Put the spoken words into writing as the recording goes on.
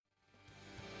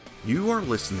You are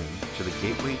listening to the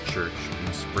Gateway Church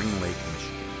in Spring Lake,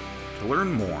 Michigan. To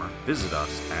learn more, visit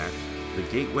us at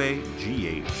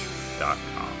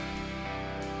thegatewaygh.com.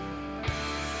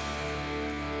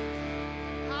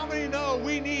 How many know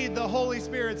we need the Holy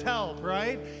Spirit's help,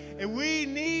 right? And we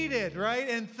need it, right?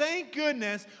 And thank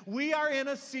goodness we are in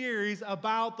a series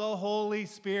about the Holy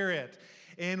Spirit.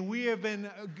 And we have been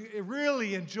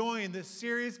really enjoying this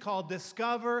series called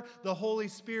Discover the Holy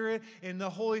Spirit. And the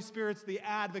Holy Spirit's the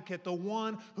advocate, the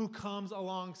one who comes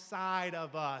alongside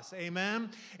of us. Amen?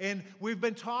 And we've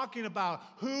been talking about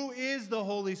who is the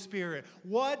Holy Spirit?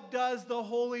 What does the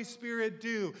Holy Spirit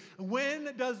do?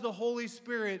 When does the Holy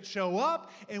Spirit show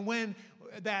up? And when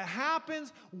that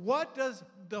happens, what does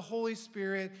the Holy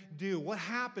Spirit do? What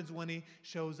happens when he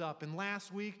shows up? And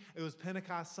last week, it was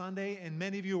Pentecost Sunday, and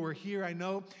many of you were here, I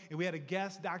know, and we had a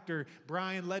guest, Dr.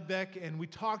 Brian Ledbeck, and we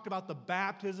talked about the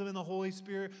baptism in the Holy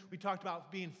Spirit. We talked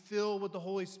about being filled with the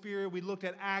Holy Spirit. We looked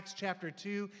at Acts chapter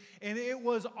 2, and it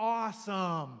was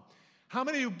awesome. How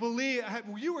many of you believe,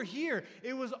 you were here,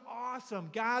 it was awesome.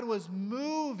 God was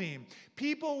moving.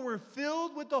 People were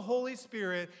filled with the Holy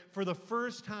Spirit for the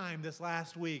first time this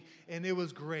last week, and it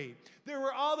was great. There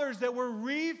were others that were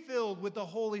refilled with the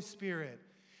Holy Spirit.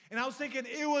 And I was thinking,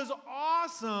 it was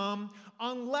awesome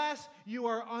unless you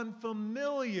are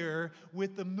unfamiliar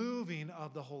with the moving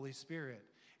of the Holy Spirit.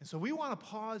 And so we want to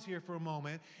pause here for a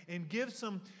moment and give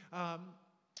some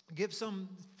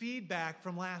feedback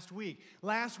from last week.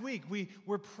 Last week, we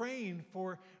were praying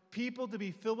for people to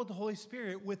be filled with the Holy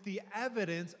Spirit with the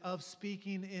evidence of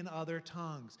speaking in other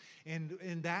tongues. And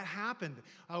that happened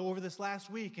over this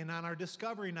last week and on our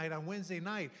Discovery Night on Wednesday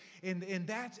night. And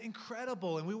that's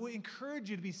incredible. And we would encourage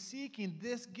you to be seeking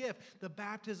this gift, the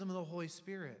baptism of the Holy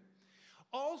Spirit.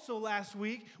 Also last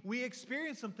week, we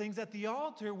experienced some things at the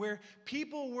altar where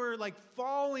people were like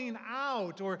falling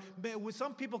out, or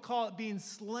some people call it being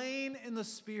slain in the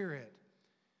Spirit.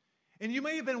 And you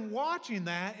may have been watching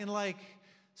that and like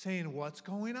saying, what's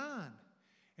going on?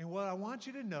 And what I want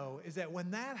you to know is that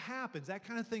when that happens, that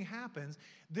kind of thing happens,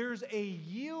 there's a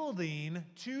yielding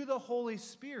to the Holy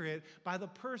Spirit by the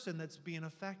person that's being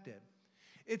affected.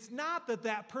 It's not that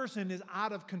that person is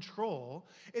out of control.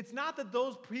 It's not that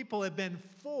those people have been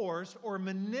forced or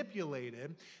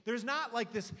manipulated. There's not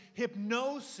like this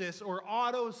hypnosis or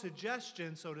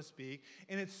auto-suggestion, so to speak,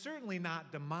 and it's certainly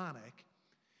not demonic.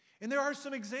 And there are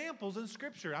some examples in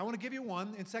Scripture. I want to give you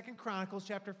one in 2 Chronicles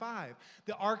chapter 5.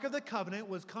 The Ark of the Covenant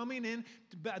was coming in.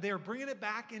 They were bringing it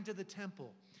back into the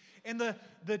temple. And the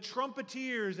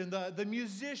trumpeters and the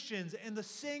musicians and the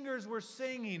singers were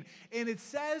singing. And it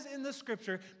says in the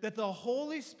Scripture that the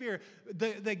Holy Spirit,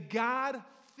 that God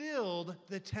filled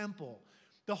the temple.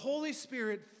 The Holy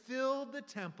Spirit filled the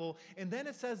temple. And then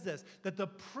it says this, that the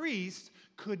priests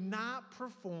could not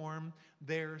perform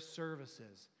their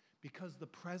services because the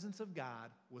presence of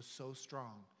God was so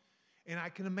strong. And I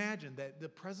can imagine that the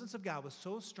presence of God was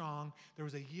so strong, there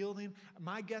was a yielding.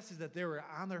 My guess is that they were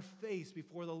on their face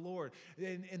before the Lord.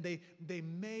 And they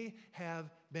may have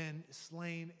been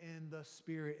slain in the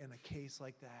Spirit in a case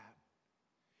like that.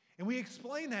 And we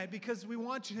explain that because we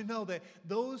want you to know that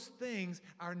those things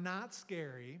are not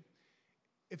scary.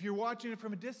 If you're watching it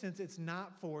from a distance, it's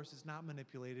not forced, it's not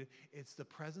manipulated. It's the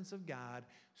presence of God,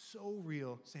 so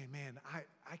real, saying, man, I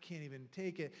can't even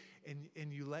take it.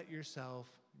 And you let yourself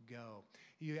go.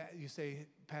 You say,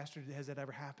 Pastor, has that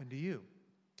ever happened to you?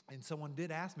 And someone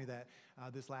did ask me that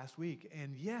this last week.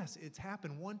 And yes, it's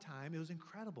happened one time. It was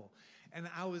incredible. And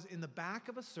I was in the back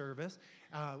of a service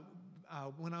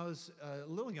when I was a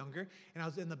little younger. And I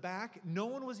was in the back. No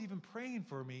one was even praying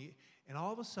for me. And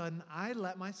all of a sudden, I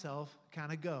let myself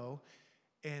kind of go.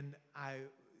 And I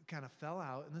kind of fell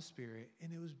out in the Spirit.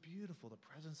 And it was beautiful. The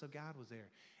presence of God was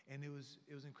there. And it was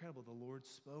incredible. The Lord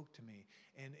spoke to me,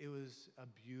 and it was a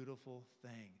beautiful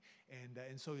thing.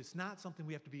 And so it's not something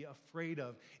we have to be afraid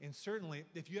of. And certainly,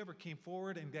 if you ever came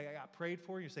forward and got prayed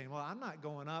for, you're saying, well, I'm not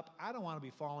going up. I don't want to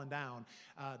be falling down,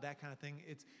 that kind of thing.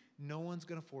 No one's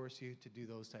going to force you to do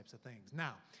those types of things.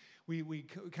 Now, we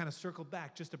kind of circled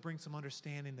back just to bring some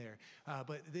understanding there.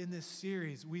 But in this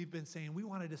series, we've been saying we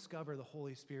want to discover the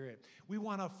Holy Spirit. We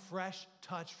want a fresh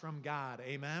touch from God,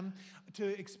 amen, to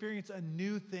experience a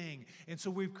new thing. And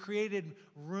so we've created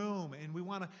room, and we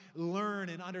want to learn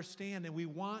and understand, and we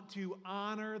want to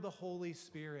honor the Holy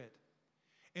Spirit.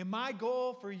 And my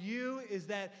goal for you is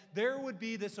that there would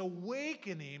be this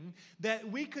awakening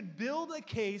that we could build a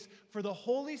case for the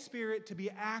Holy Spirit to be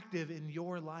active in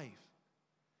your life.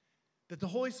 That the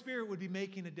Holy Spirit would be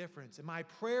making a difference. And my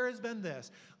prayer has been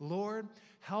this: Lord,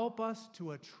 help us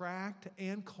to attract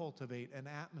and cultivate an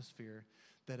atmosphere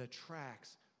that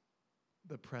attracts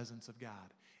the presence of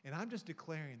God. And I'm just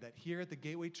declaring that here at the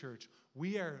Gateway Church,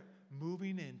 we are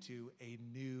moving into a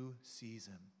new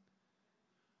season,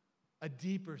 a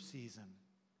deeper season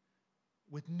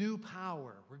with new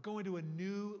power. We're going to a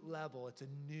new level. It's a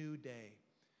new day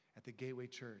at the Gateway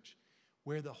Church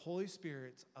where the Holy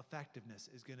Spirit's effectiveness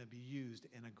is going to be used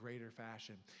in a greater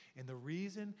fashion. And the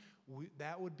reason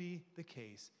that would be the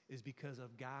case is because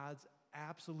of God's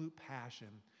absolute passion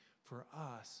for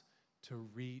us to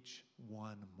reach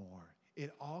one more.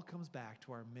 It all comes back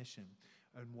to our mission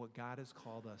and what God has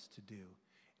called us to do,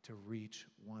 to reach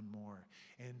one more.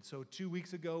 And so 2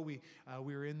 weeks ago, we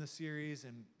were in the series,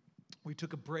 and we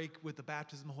took a break with the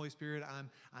baptism of the Holy Spirit on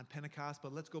Pentecost.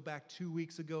 But let's go back 2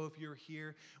 weeks ago, if you're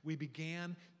here. We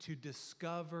began to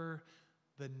discover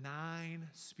the 9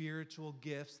 spiritual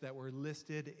gifts that were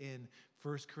listed in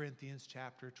 1 Corinthians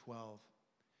chapter 12.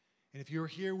 And if you were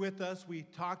here with us, we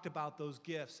talked about those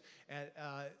gifts,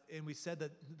 and we said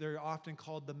that they're often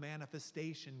called the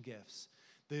manifestation gifts.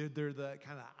 They're the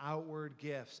kind of outward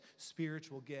gifts,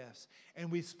 spiritual gifts. And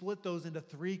we split those into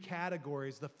 3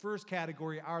 categories. The first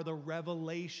category are the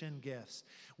revelation gifts,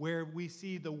 where we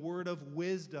see the word of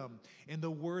wisdom and the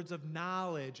words of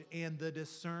knowledge and the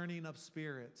discerning of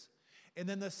spirits. And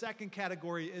then the second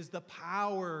category is the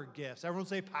power gifts. Everyone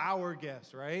say power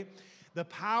gifts, right? The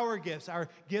power gifts are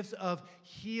gifts of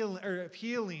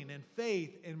healing and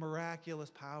faith and miraculous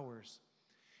powers.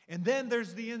 And then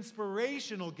there's the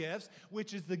inspirational gifts,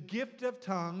 which is the gift of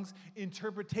tongues,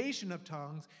 interpretation of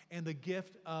tongues, and the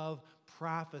gift of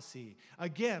prophecy.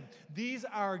 Again, these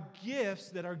are gifts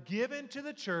that are given to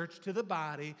the church, to the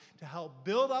body, to help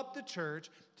build up the church,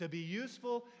 to be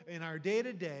useful in our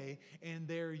day-to-day, and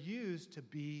they're used to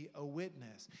be a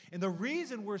witness. And the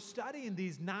reason we're studying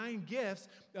these 9 gifts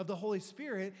of the Holy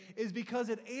Spirit is because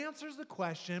it answers the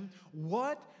question,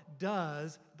 what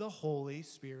does the Holy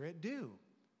Spirit do?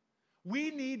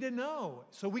 We need to know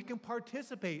so we can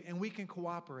participate and we can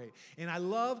cooperate. And I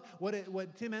love what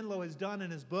Tim Enlow has done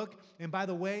in his book. And by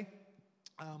the way,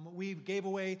 we gave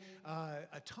away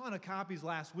a ton of copies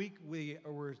last week. We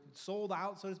were sold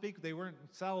out, so to speak. They weren't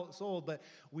sold, but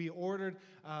we ordered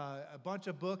a bunch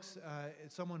of books.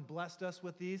 Someone blessed us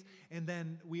with these. And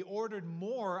then we ordered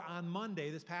more on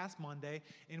Monday, this past Monday.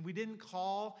 And we didn't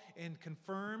call and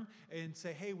confirm and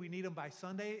say, hey, we need them by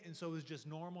Sunday. And so it was just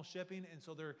normal shipping. And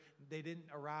so they didn't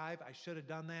arrive. I should have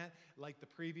done that. Like the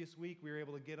previous week, we were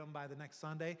able to get them by the next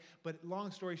Sunday. But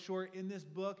long story short, in this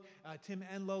book, Tim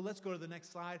Enlow, let's go to the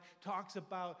next slide, talks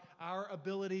about our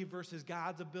ability versus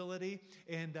God's ability.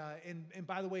 And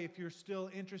by the way, if you're still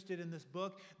interested in this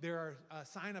book, there are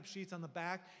sign-up sheets on the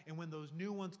back. And when those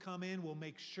new ones come in, we'll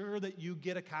make sure that you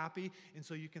get a copy, and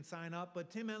so you can sign up.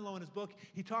 But Tim Enlow in his book,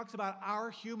 he talks about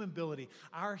our human ability,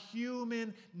 our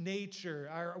human nature,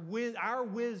 our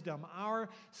wisdom, our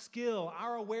skill,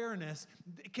 our awareness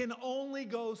can only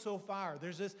go so far.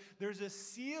 There's a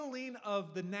ceiling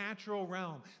of the natural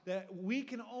realm that we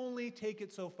can only take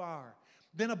it so far.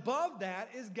 Then above that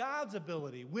is God's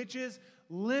ability, which is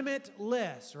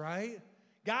limitless, right?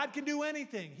 God can do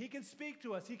anything. He can speak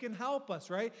to us. He can help us,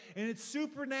 right? And it's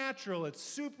supernatural. It's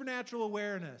supernatural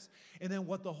awareness. And then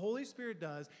what the Holy Spirit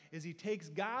does is he takes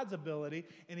God's ability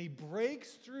and he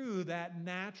breaks through that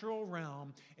natural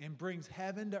realm and brings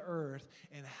heaven to earth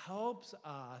and helps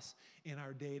us in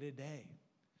our day-to-day.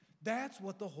 That's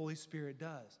what the Holy Spirit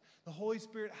does. The Holy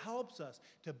Spirit helps us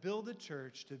to build a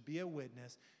church, to be a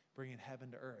witness, bringing heaven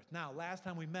to earth. Now, last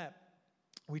time we met,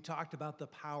 we talked about the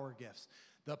power gifts.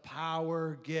 The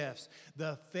power gifts,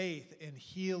 the faith and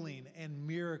healing and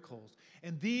miracles.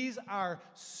 And these are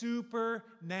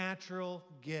supernatural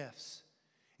gifts.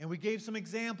 And we gave some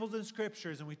examples in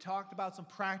scriptures, and we talked about some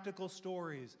practical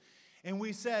stories. And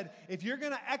we said, if you're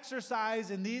going to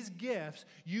exercise in these gifts,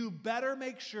 you better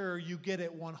make sure you get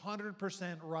it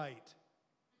 100% right.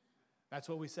 That's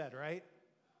what we said, right?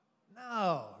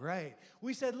 No, right.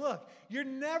 We said, look, you're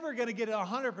never going to get it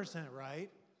 100%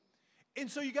 right. And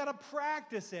so you got to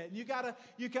practice it. And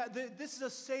this is a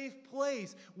safe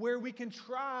place where we can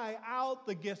try out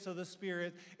the gifts of the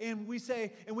Spirit. And we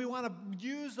say, and we want to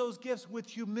use those gifts with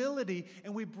humility,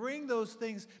 and we bring those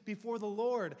things before the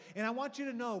Lord. And I want you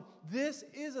to know, this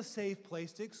is a safe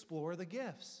place to explore the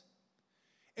gifts.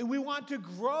 And we want to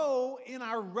grow in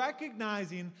our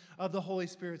recognizing of the Holy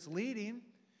Spirit's leading.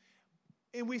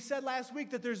 And we said last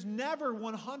week that there's never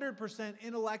 100%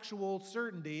 intellectual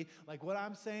certainty, like what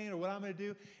I'm saying or what I'm going to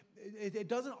do. It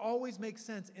doesn't always make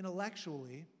sense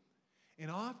intellectually.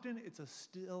 And often it's a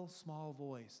still small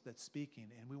voice that's speaking.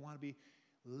 And we want to be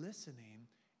listening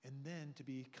and then to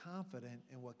be confident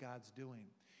in what God's doing.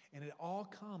 And it all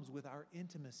comes with our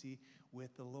intimacy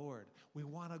with the Lord. We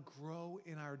want to grow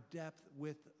in our depth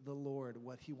with the Lord,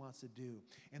 what he wants to do.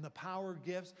 And the power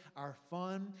gifts are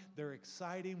fun. They're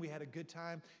exciting. We had a good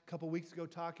time a couple weeks ago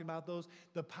talking about those.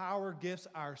 The power gifts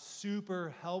are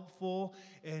super helpful.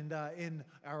 And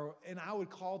I would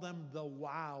call them the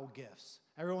wow gifts.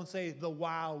 Everyone say the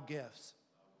wow gifts.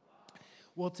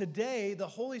 Well, today, the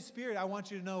Holy Spirit, I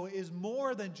want you to know, is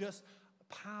more than just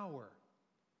power.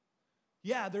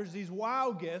 Yeah, there's these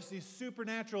wow gifts, these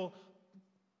supernatural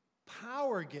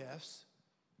power gifts.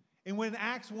 And when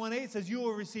Acts 1:8 says you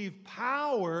will receive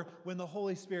power when the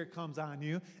Holy Spirit comes on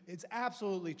you, it's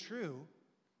absolutely true.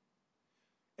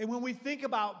 And when we think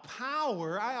about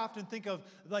power, I often think of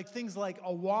things like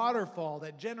a waterfall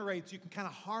that generates, you can kind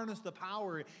of harness the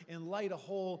power and light a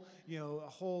whole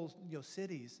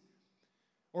cities.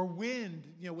 Or wind,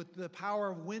 with the power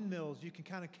of windmills, you can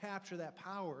kind of capture that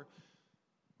power.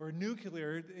 Or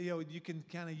nuclear, you can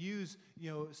kind of use,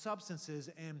 substances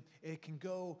and it can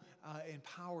go and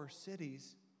power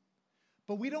cities.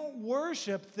 But we don't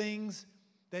worship things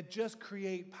that just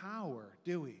create power,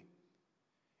 do we?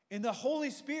 And the Holy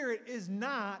Spirit is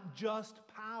not just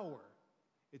power.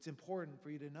 It's important for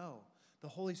you to know. The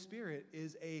Holy Spirit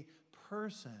is a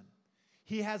person.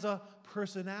 He has a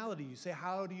personality. You say,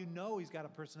 how do you know he's got a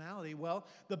personality? Well,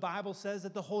 the Bible says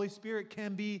that the Holy Spirit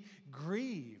can be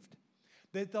grieved.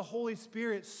 That the Holy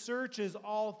Spirit searches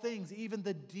all things, even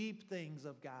the deep things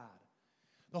of God.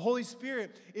 The Holy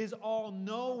Spirit is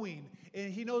all-knowing,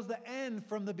 and he knows the end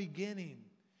from the beginning.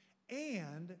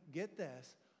 And, get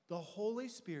this, the Holy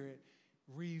Spirit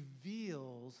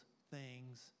reveals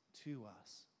things to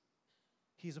us.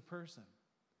 He's a person.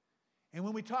 And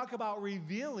when we talk about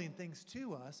revealing things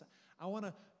to us, I want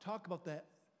to talk about that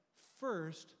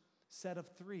first set of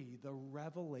three, the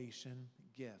revelation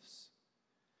gifts.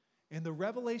 And the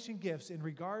revelation gifts, in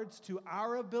regards to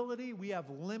our ability, we have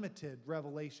limited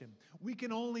revelation. We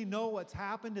can only know what's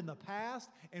happened in the past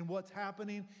and what's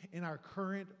happening in our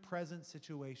current, present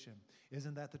situation.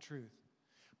 Isn't that the truth?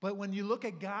 But when you look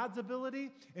at God's ability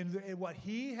and what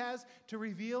he has to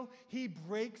reveal, he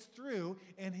breaks through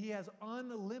and he has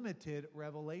unlimited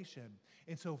revelation.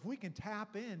 And so if we can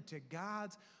tap into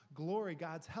God's glory,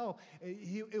 God's help,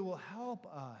 it will help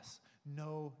us,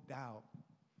 no doubt.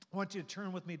 I want you to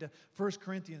turn with me to 1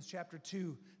 Corinthians chapter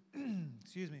 2.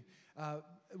 Excuse me.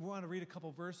 We want to read a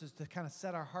couple verses to kind of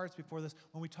set our hearts before this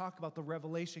when we talk about the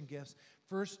revelation gifts.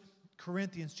 1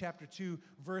 Corinthians chapter 2,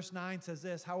 verse 9 says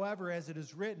this, however, as it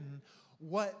is written,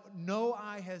 what no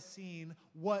eye has seen,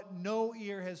 what no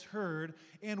ear has heard,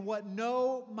 and what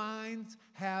no minds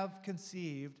have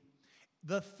conceived,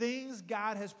 the things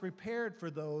God has prepared for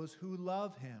those who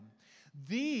love him.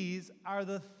 These are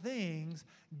the things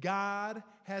God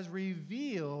has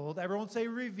revealed, everyone say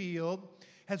revealed,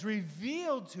 has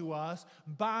revealed to us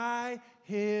by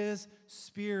his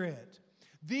Spirit.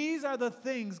 These are the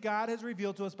things God has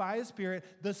revealed to us by his Spirit.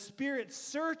 The Spirit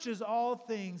searches all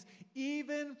things,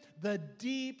 even the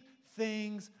deep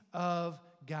things of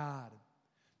God.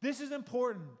 This is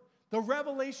important. The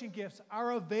revelation gifts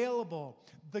are available.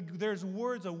 There's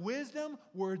words of wisdom,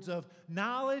 words of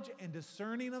knowledge, and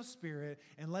discerning of spirit.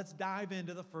 And let's dive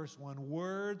into the first one,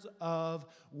 words of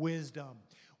wisdom.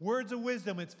 Words of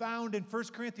wisdom, it's found in 1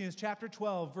 Corinthians chapter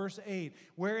 12, verse 8,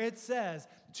 where it says,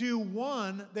 to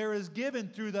one there is given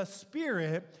through the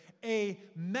Spirit a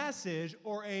message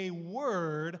or a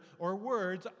word or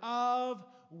words of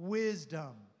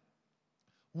wisdom.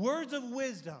 Words of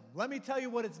wisdom. Let me tell you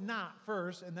what it's not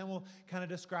first, and then we'll kind of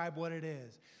describe what it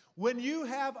is. When you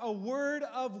have a word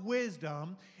of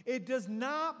wisdom, it does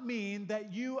not mean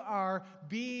that you are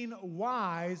being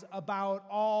wise about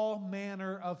all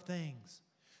manner of things.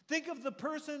 Think of the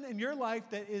person in your life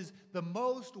that is the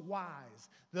most wise.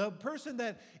 The person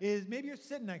that is, maybe you're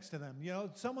sitting next to them,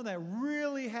 someone that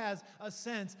really has a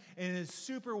sense and is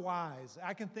super wise.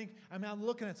 I'm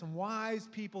looking at some wise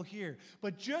people here.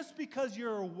 But just because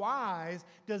you're wise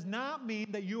does not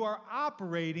mean that you are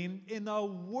operating in the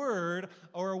word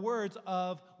or words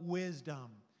of wisdom.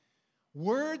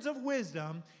 Words of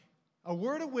wisdom, a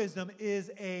word of wisdom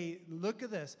is look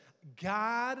at this,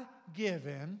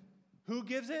 God-given. Who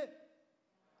gives it?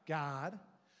 God.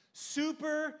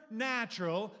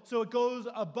 Supernatural, so it goes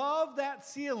above that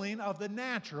ceiling of the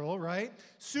natural, right?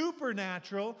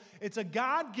 Supernatural. It's a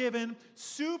God-given,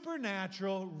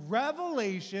 supernatural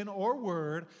revelation or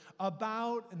word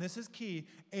about, and this is key,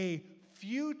 a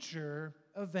future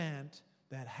event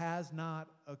that has not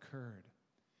occurred.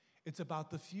 It's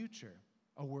about the future,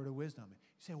 a word of wisdom.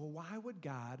 You say, well, why would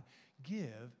God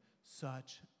give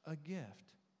such a gift?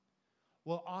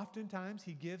 Well, oftentimes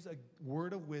he gives a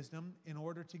word of wisdom in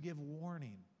order to give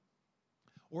warning,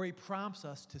 or he prompts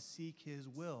us to seek his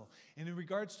will. And in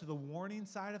regards to the warning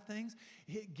side of things,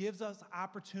 it gives us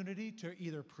opportunity to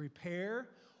either prepare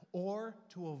or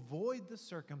to avoid the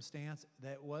circumstance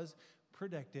that was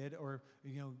predicted or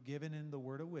given in the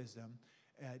word of wisdom,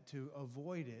 to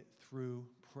avoid it through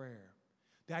prayer.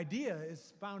 The idea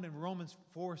is found in Romans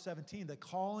 4:17, that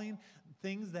calling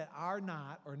things that are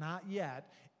not or not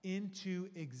yet into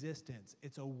existence.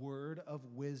 It's a word of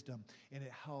wisdom, and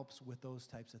it helps with those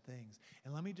types of things.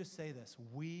 And let me just say this.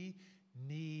 We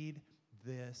need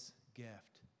this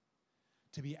gift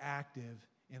to be active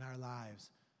in our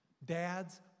lives.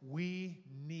 Dads, we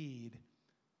need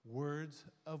words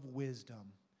of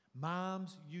wisdom.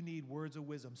 Moms, you need words of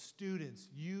wisdom. Students,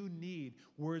 you need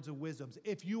words of wisdom.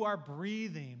 If you are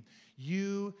breathing,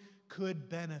 you could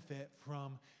benefit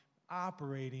from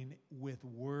operating with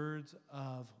words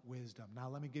of wisdom. Now,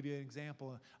 let me give you an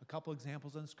example, a couple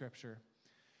examples in Scripture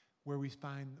where we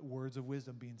find words of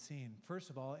wisdom being seen. First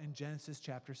of all, in Genesis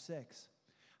chapter 6.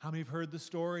 How many have heard the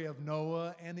story of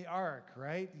Noah and the ark,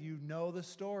 right? You know the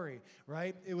story,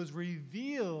 right? It was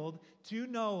revealed to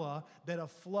Noah that a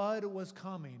flood was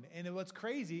coming. And what's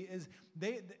crazy is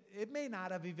it may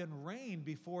not have even rained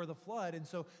before the flood. And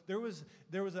so there was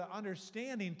an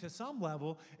understanding to some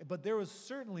level, but there was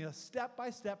certainly a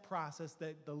step-by-step process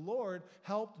that the Lord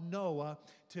helped Noah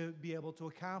to be able to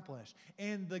accomplish.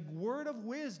 And the word of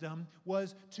wisdom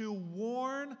was to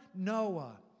warn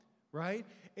Noah, right?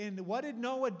 And what did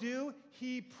Noah do?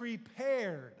 He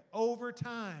prepared over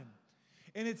time.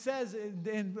 And it says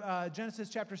in Genesis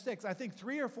chapter 6, I think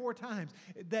 3 or 4 times,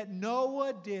 that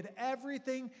Noah did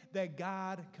everything that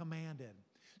God commanded.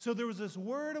 So there was this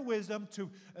word of wisdom, to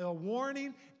a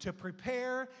warning, to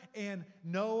prepare, and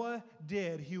Noah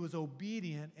did. He was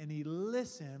obedient, and he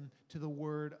listened to the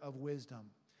word of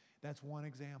wisdom. That's one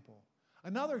example.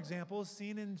 Another example is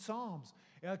seen in Psalms.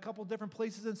 A couple different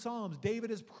places in Psalms. David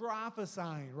is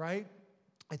prophesying, right?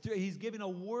 He's giving a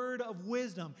word of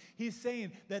wisdom. He's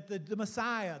saying that the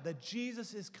Messiah, that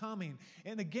Jesus is coming.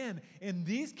 And again, in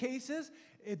these cases,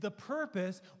 the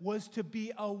purpose was to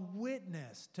be a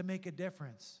witness, to make a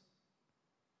difference.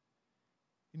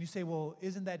 And you say, well,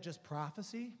 isn't that just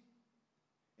prophecy?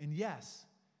 And yes,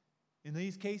 in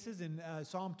these cases, in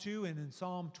Psalm 2 and in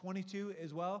Psalm 22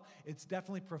 as well, it's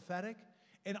definitely prophetic.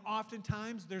 And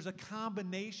oftentimes, there's a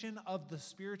combination of the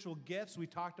spiritual gifts. We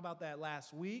talked about that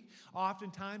last week.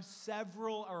 Oftentimes,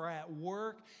 several are at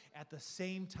work at the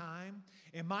same time.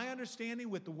 In my understanding,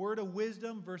 with the word of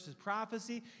wisdom versus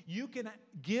prophecy, you can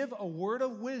give a word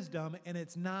of wisdom, and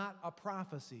it's not a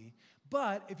prophecy.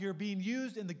 But if you're being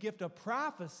used in the gift of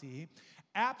prophecy,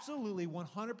 absolutely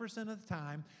 100% of the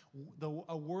time,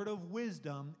 a word of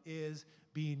wisdom is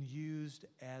being used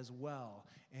as well.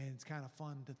 And it's kind of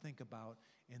fun to think about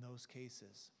in those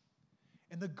cases.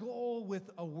 And the goal with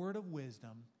a word of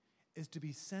wisdom is to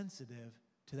be sensitive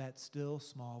to that still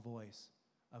small voice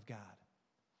of God.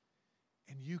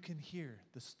 And you can hear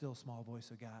the still small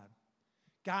voice of God.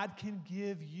 God can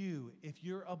give you, if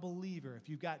you're a believer, if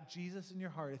you've got Jesus in your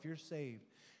heart, if you're saved,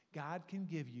 God can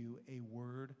give you a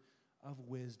word of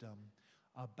wisdom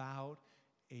about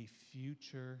a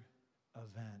future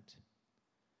event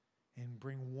and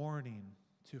bring warning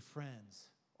to friends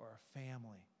or a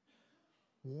family,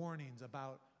 warnings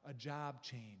about a job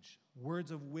change,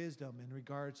 words of wisdom in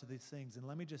regards to these things. And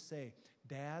let me just say,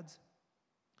 dads,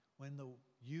 when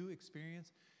you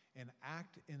experience and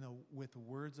act with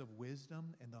words of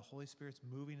wisdom and the Holy Spirit's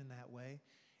moving in that way,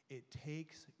 it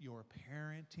takes your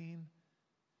parenting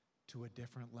to a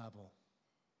different level.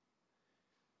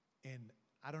 And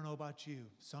I don't know about you,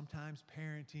 sometimes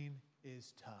parenting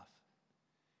is tough.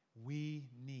 We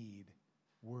need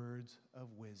words of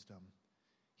wisdom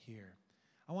here.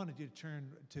 I wanted you to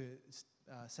turn to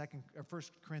 1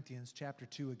 Corinthians chapter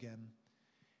 2 again.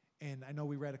 And I know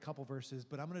we read a couple verses,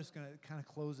 but I'm just going to kind of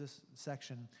close this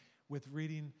section with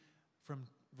reading from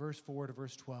verse 4 to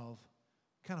verse 12.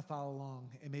 Kind of follow along,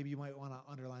 and maybe you might want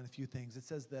to underline a few things. It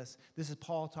says this. This is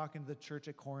Paul talking to the church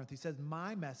at Corinth. He says,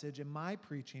 my message and my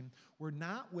preaching were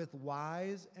not with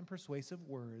wise and persuasive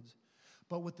words,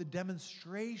 but with the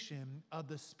demonstration of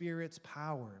the Spirit's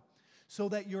power, so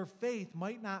that your faith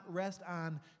might not rest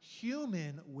on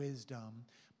human wisdom,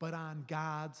 but on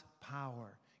God's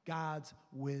power, God's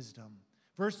wisdom.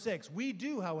 Verse 6, we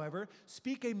do, however,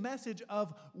 speak a message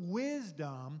of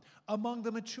wisdom among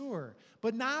the mature,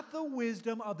 but not the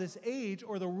wisdom of this age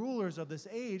or the rulers of this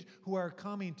age who are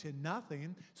coming to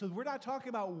nothing. So we're not talking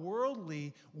about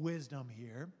worldly wisdom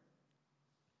here.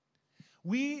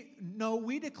 We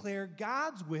declare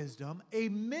God's wisdom, a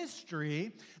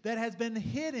mystery that has been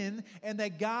hidden and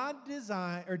that God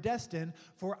designed or destined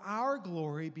for our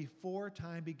glory before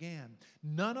time began.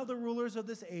 None of the rulers of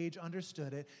this age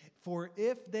understood it, for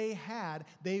if they had,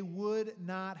 they would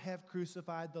not have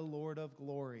crucified the Lord of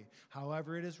glory.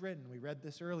 However, it is written, we read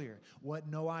this earlier, what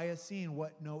no eye has seen,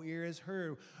 what no ear has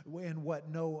heard, and what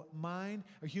no mind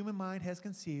or human mind has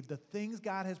conceived, the things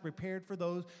God has prepared for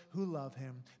those who love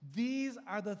him. These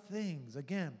are the things,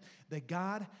 again, that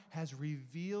God has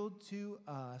revealed to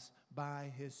us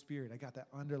by his Spirit. I got that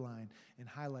underlined and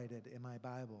highlighted in my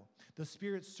Bible. The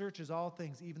Spirit searches all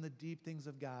things, even the deep things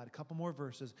of God. A couple more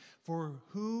verses. For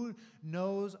who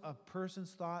knows a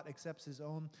person's thought except his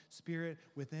own spirit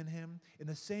within him? In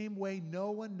the same way,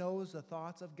 no one knows the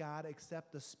thoughts of God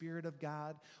except the Spirit of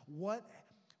God. What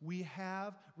we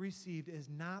have received is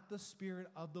not the spirit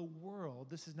of the world.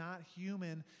 This is not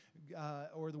human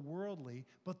or the worldly,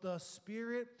 but the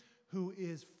Spirit who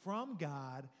is from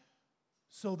God,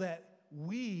 so that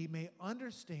we may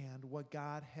understand what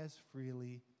God has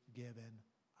freely given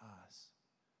us.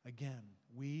 Again,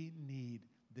 we need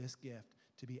this gift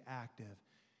to be active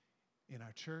in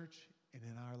our church and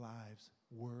in our lives.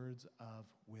 Words of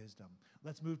wisdom.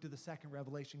 Let's move to the second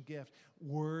revelation gift,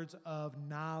 words of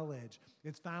knowledge.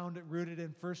 It's found rooted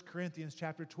in 1 Corinthians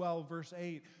chapter 12, verse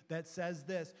 8, that says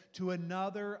this, to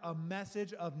another a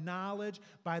message of knowledge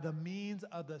by the means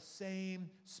of the same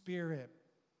Spirit.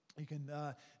 You can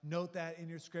note that in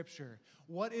your scripture.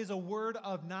 What is a word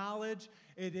of knowledge?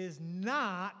 It is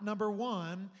not, number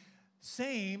one,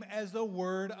 same as the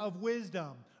word of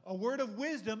wisdom. A word of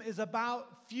wisdom is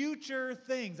about future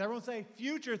things. Everyone say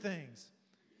future things.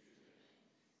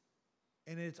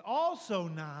 And it's also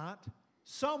not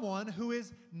someone who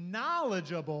is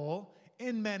knowledgeable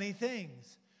in many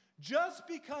things. Just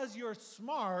because you're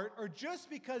smart or just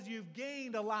because you've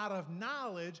gained a lot of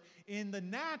knowledge in the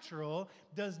natural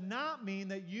does not mean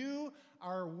that you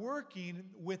are working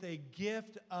with a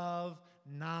gift of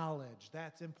knowledge.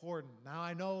 That's important. Now,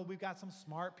 I know we've got some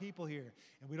smart people here,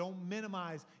 and we don't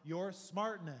minimize your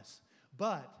smartness,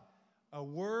 but a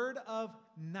word of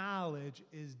knowledge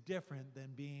is different than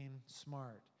being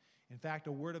smart. In fact,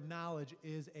 a word of knowledge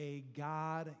is a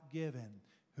God-given.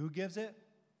 Who gives it?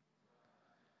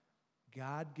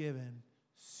 God-given,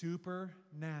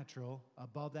 supernatural,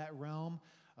 above that realm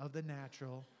of the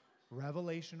natural,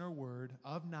 revelation or word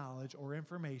of knowledge or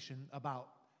information about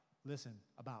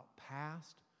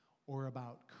past or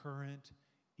about current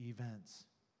events.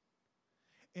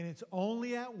 And it's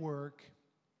only at work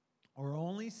or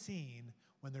only seen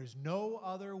when there's no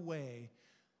other way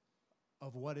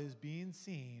of what is being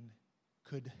seen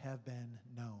could have been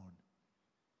known.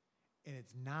 And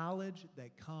it's knowledge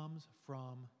that comes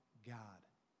from God.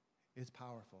 It's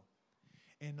powerful.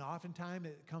 And oftentimes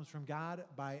it comes from God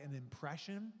by an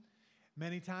impression.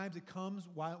 Many times it comes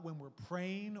when we're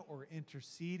praying or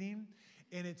interceding,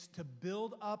 and it's to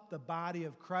build up the body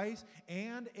of Christ,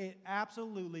 and it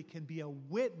absolutely can be a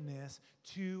witness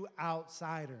to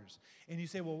outsiders. And you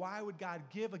say, well, why would God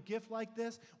give a gift like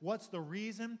this? What's the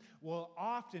reason? Well,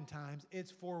 oftentimes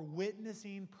it's for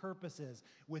witnessing purposes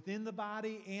within the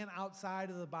body and outside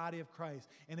of the body of Christ.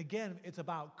 And again, it's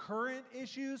about current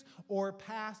issues or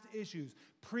past issues.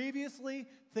 Previously,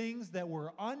 things that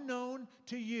were unknown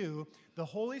to you, the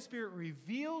Holy Spirit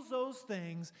reveals those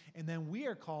things, and then we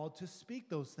are called to speak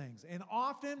those things. And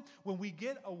often, when we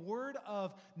get a word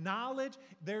of knowledge,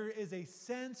 there is a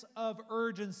sense of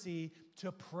urgency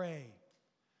to pray.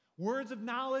 Words of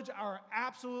knowledge are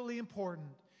absolutely important.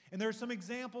 And there are some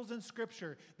examples in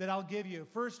Scripture that I'll give you.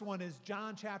 First one is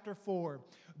John chapter 4,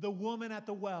 the woman at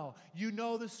the well. You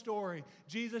know the story.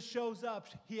 Jesus shows up.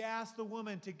 He asks the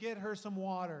woman to get him some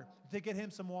water.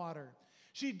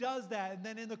 She does that, and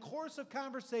then in the course of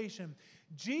conversation,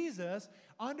 Jesus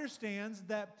understands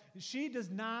that she does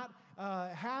not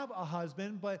have a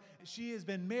husband, but she has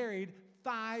been married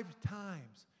 5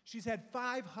 times. She's had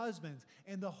 5 husbands,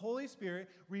 and the Holy Spirit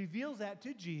reveals that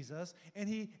to Jesus, and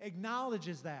he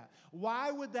acknowledges that. Why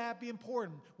would that be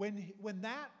important? When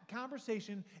that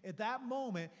conversation, at that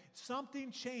moment,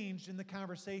 something changed in the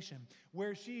conversation,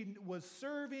 where she was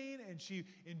serving and she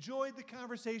enjoyed the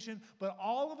conversation, but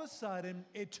all of a sudden,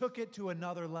 it took it to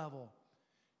another level.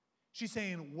 She's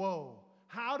saying, whoa,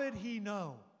 how did he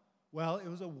know? Well, it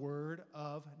was a word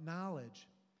of knowledge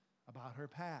about her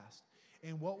past.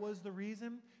 And what was the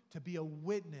reason? To be a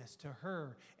witness to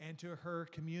her and to her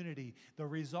community. The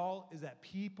result is that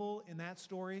people in that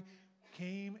story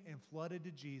came and flooded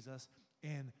to Jesus,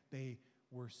 and they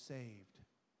were saved.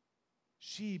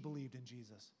 She believed in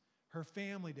Jesus. Her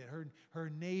family did. Her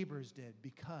neighbors did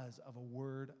because of a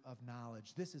word of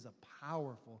knowledge. This is a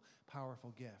powerful,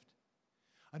 powerful gift.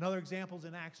 Another example is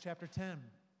in Acts chapter 10.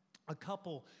 A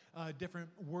couple different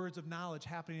words of knowledge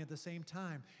happening at the same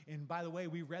time. And by the way,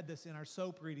 we read this in our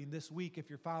soap reading this week, if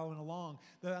you're following along.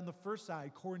 That on the first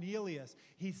side, Cornelius,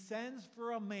 he sends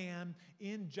for a man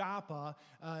in Joppa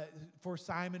for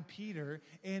Simon Peter,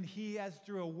 and he has,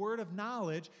 through a word of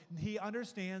knowledge, he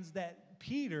understands that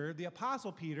Peter, the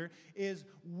apostle Peter, is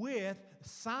with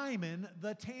Simon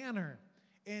the tanner.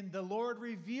 And the Lord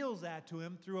reveals that to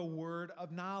him through a word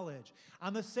of knowledge.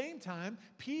 On the same time,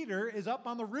 Peter is up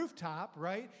on the rooftop,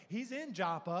 right? He's in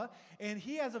Joppa, and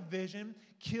he has a vision,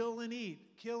 kill and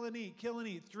eat, kill and eat, kill and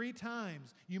eat, 3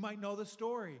 times. You might know the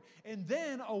story. And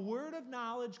then a word of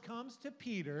knowledge comes to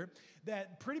Peter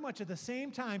that pretty much at the same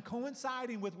time,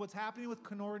 coinciding with what's happening with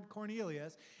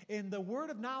Cornelius, and the word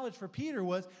of knowledge for Peter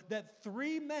was that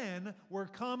 3 men were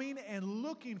coming and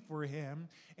looking for him,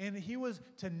 and he was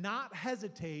to not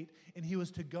hesitate, and he was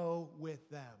to go with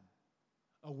them.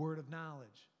 A word of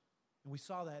knowledge. And we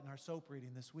saw that in our soap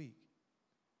reading this week.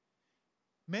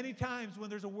 Many times when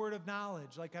there's a word of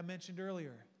knowledge, like I mentioned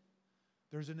earlier,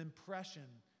 there's an impression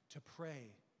to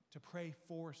pray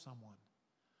for someone.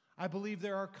 I believe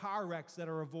there are car wrecks that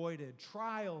are avoided,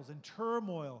 trials and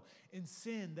turmoil and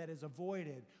sin that is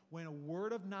avoided when a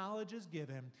word of knowledge is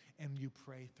given and you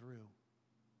pray through.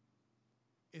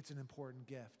 It's an important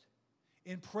gift.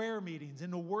 In prayer meetings,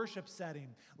 in the worship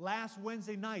setting, last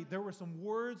Wednesday night, there were some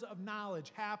words of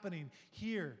knowledge happening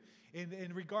here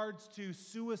in regards to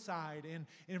suicide and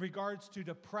in regards to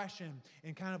depression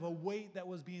and kind of a weight that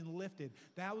was being lifted.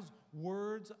 That was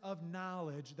words of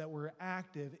knowledge that were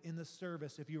active in the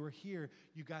service. If you were here,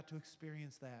 you got to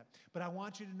experience that. But I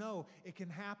want you to know it can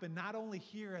happen not only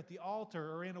here at the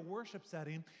altar or in a worship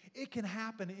setting, it can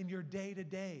happen in your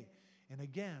day-to-day. And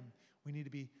again, we need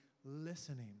to be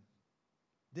listening.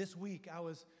 This week,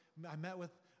 I met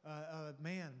with a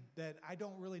man that I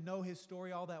don't really know his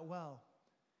story all that well.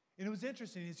 And it was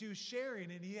interesting as he was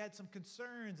sharing, and he had some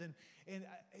concerns, and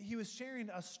he was sharing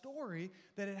a story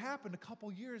that had happened a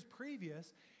couple years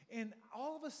previous, and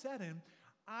all of a sudden,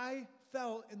 I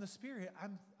felt in the spirit,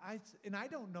 and I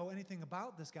don't know anything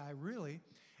about this guy really,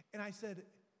 and I said,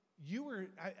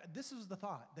 this is the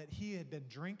thought, that he had been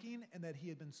drinking and that he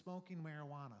had been smoking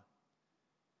marijuana.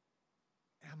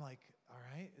 And I'm like, all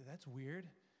right, that's weird.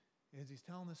 As he's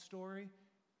telling this story,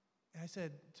 and I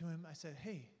said to him,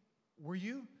 hey, were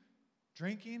you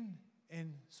drinking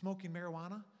and smoking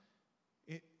marijuana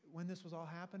when this was all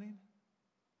happening?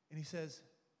 And he says,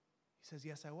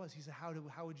 yes, I was. He said,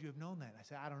 how would you have known that? I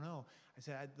said, I don't know. I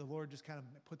said, the Lord just kind of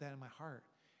put that in my heart.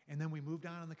 And then we moved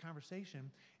on in the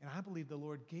conversation, and I believe the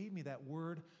Lord gave me that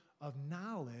word of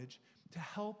knowledge to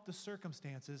help the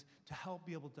circumstances, to help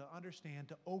be able to understand,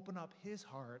 to open up his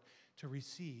heart to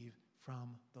receive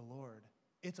from the Lord.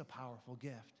 It's a powerful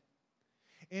gift.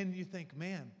 And you think,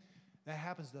 man, that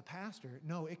happens to the pastor.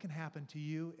 No, it can happen to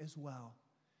you as well.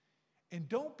 And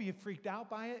don't be freaked out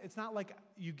by it. It's not like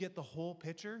you get the whole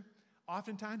picture.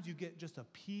 Oftentimes you get just a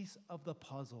piece of the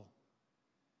puzzle.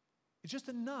 It's just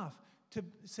enough to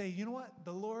say, you know what?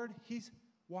 The Lord, he's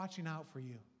watching out for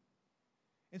you.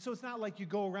 And so it's not like you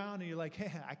go around and you're like, hey,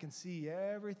 I can see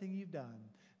everything you've done.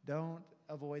 Don't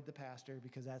avoid the pastor,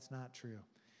 because that's not true.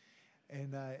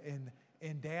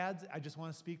 And dads, I just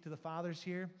want to speak to the fathers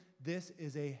here. This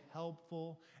is a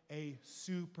helpful, a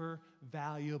super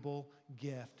valuable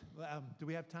gift. Do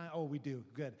we have time? Oh, we do.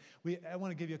 Good. I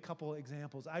want to give you a couple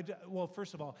examples. Well,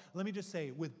 first of all, let me just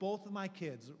say, with both of my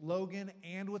kids, Logan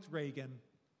and with Reagan,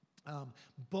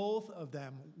 both of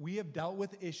them, we have dealt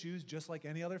with issues just like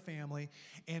any other family,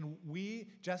 and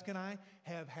Jessica and I,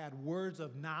 have had words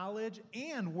of knowledge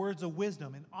and words of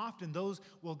wisdom, and often those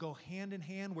will go hand in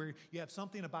hand, where you have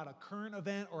something about a current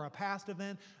event or a past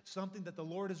event, something that the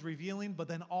Lord is revealing, but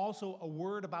then also a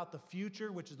word about the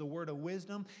future, which is the word of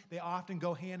wisdom. They often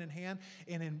go hand in hand,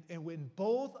 and in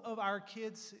both of our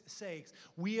kids' sakes,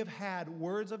 we have had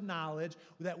words of knowledge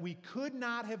that we could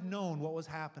not have known what was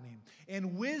happening,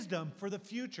 and wisdom for the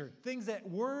future, things that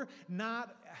were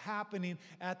not happening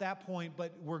at that point,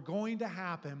 but were going to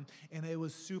happen, and it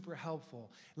was super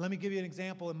helpful. Let me give you an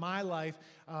example in my life,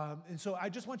 and so I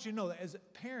just want you to know that as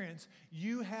parents,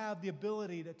 you have the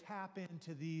ability to tap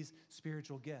into these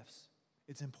spiritual gifts.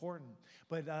 It's important.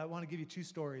 But I want to give you 2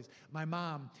 stories. My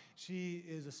mom, she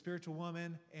is a spiritual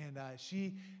woman, and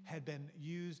she had been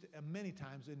used many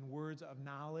times in words of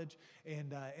knowledge.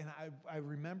 And I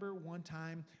remember one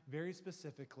time very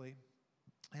specifically,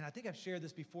 and I think I've shared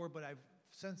this before, but I've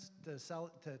since to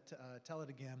tell it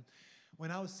again.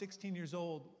 When I was 16 years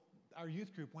old, our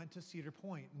youth group went to Cedar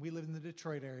Point, and we lived in the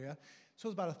Detroit area, so it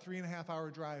was about a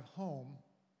 3.5-hour drive home.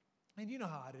 And you know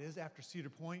how it is after Cedar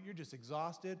Point, you're just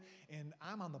exhausted, and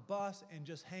I'm on the bus and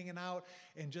just hanging out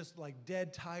and just like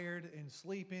dead tired and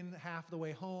sleeping half the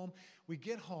way home. We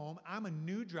get home, I'm a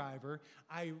new driver,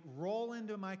 I roll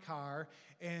into my car,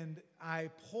 and I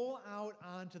pull out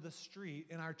onto the street,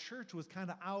 and our church was kind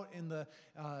of out in the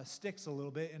sticks a little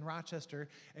bit in Rochester,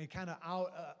 and kind of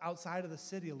outside of the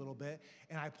city a little bit,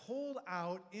 and I pulled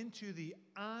out into the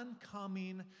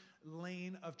oncoming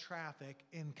lane of traffic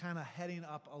and kind of heading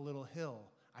up a little hill.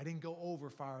 I didn't go over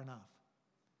far enough.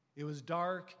 It was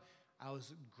dark. I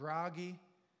was groggy.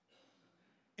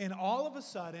 And all of a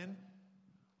sudden,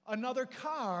 another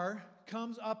car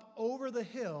comes up over the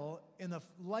hill, and the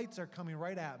lights are coming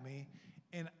right at me.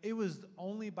 And it was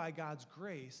only by God's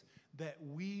grace that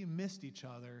we missed each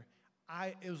other.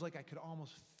 It was like I could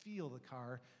almost feel the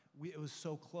car. It was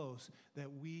so close that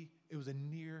it was a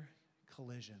near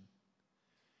collision.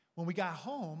 When we got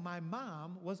home, my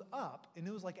mom was up, and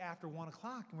it was like after 1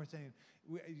 o'clock, and we're saying,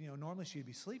 normally she'd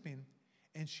be sleeping,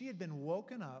 and she had been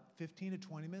woken up 15 to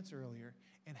 20 minutes earlier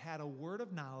and had a word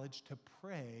of knowledge to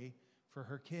pray for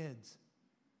her kids.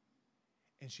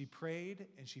 And she prayed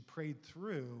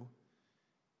through,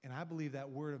 and I believe that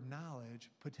word of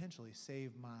knowledge potentially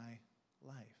saved my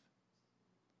life.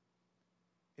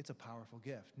 It's a powerful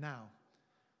gift. Now,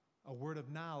 a word of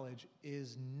knowledge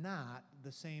is not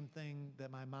the same thing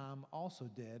that my mom also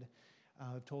did.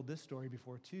 I've told this story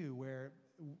before too, where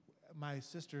my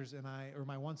sisters and I, or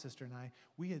my one sister and I,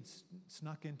 we had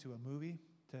snuck into a movie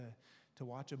to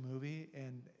watch a movie,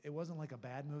 and it wasn't like a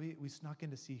bad movie. We snuck in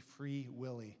to see Free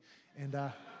Willy. And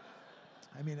I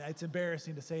mean, it's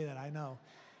embarrassing to say that, I know.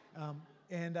 I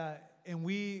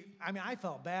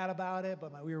felt bad about it,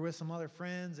 but we were with some other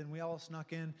friends, and we all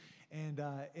snuck in.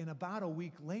 And about a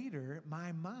week later,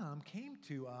 my mom came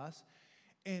to us,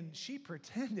 and she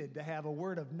pretended to have a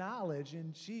word of knowledge.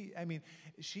 And she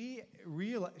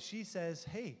says,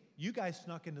 "Hey, you guys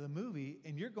snuck into the movie,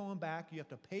 and you're going back. You have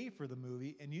to pay for the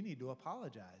movie, and you need to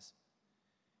apologize."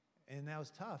 And that was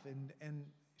tough. And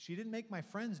she didn't make my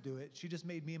friends do it. She just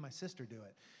made me and my sister do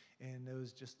it. And it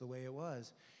was just the way it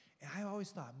was. And I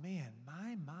always thought, man,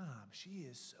 my mom, she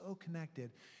is so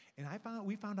connected. And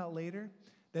we found out later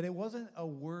that it wasn't a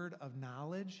word of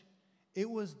knowledge. It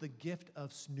was the gift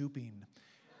of snooping.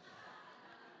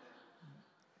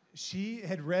 She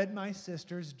had read my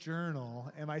sister's journal,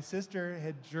 and my sister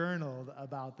had journaled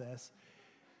about this.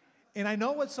 And I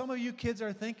know what some of you kids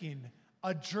are thinking.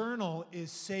 A journal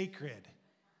is sacred.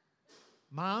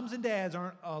 Moms and dads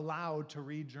aren't allowed to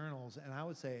read journals, and I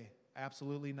would say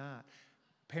absolutely not.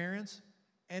 Parents,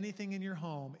 anything in your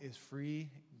home is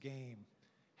free game.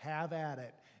 Have at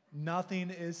it. Nothing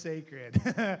is sacred.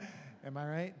 Am I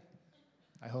right?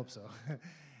 I hope so.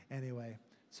 Anyway,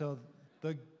 so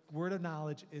the word of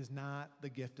knowledge is not the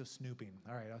gift of snooping.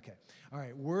 All right, okay. All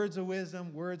right, words of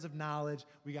wisdom, words of knowledge.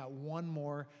 We got one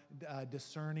more,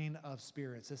 discerning of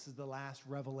spirits. This is the last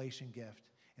revelation gift,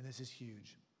 and this is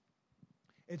huge.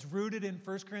 It's rooted in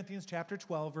 1 Corinthians chapter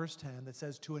 12, verse 10, that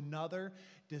says, "To another,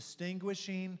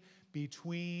 distinguishing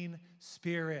between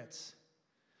spirits."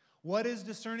 What is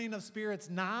discerning of spirits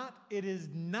not? It is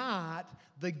not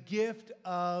the gift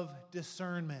of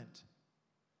discernment.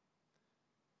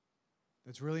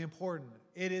 That's really important.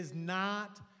 It is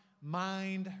not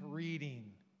mind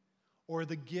reading or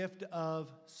the gift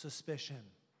of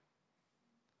suspicion.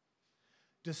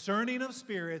 Discerning of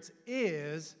spirits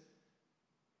is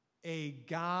a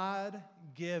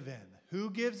God-given.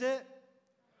 Who gives it?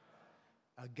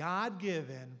 A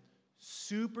God-given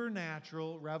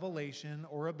supernatural revelation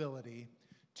or ability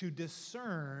to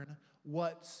discern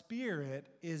what spirit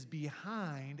is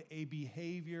behind a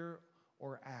behavior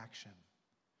or action.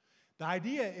 The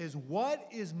idea is what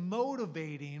is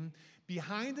motivating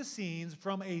behind the scenes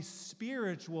from a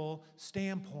spiritual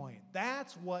standpoint.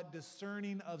 That's what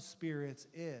discerning of spirits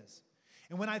is.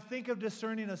 And when I think of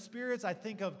discerning of spirits, I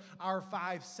think of our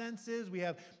 5 senses. We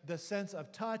have the sense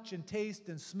of touch and taste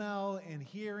and smell and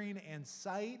hearing and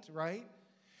sight, right?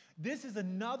 This is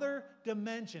another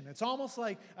dimension. It's almost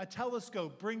like a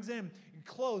telescope brings in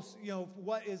close,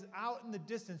 what is out in the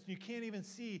distance you can't even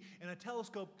see, and a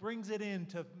telescope brings it in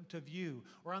to view.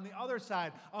 Or on the other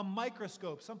side, a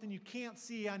microscope, something you can't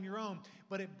see on your own,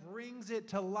 but it brings it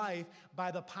to life by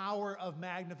the power of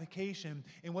magnification.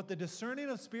 And what the discerning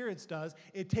of spirits does,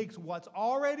 it takes what's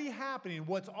already happening,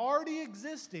 what's already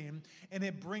existing, and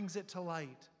it brings it to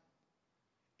light.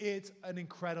 It's an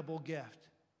incredible gift.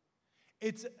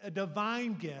 It's a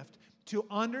divine gift to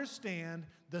understand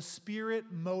the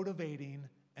Spirit motivating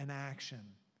an action.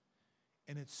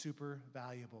 And it's super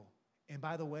valuable. And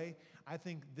by the way, I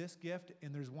think this gift,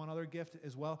 and there's one other gift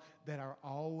as well, that are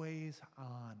always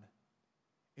on.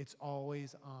 It's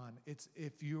always on. It's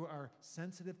if you are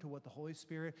sensitive to what the Holy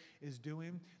Spirit is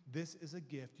doing, this is a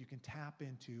gift you can tap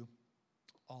into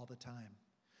all the time.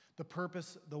 The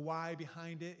purpose, the why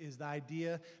behind it is the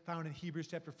idea found in Hebrews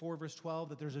chapter 4, verse 12,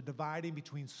 that there's a dividing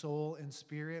between soul and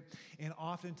spirit. And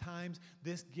oftentimes,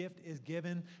 this gift is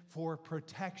given for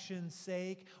protection's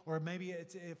sake, or maybe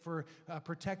it's for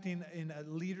protecting in a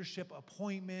leadership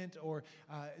appointment, or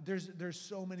there's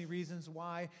so many reasons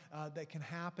why that can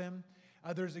happen.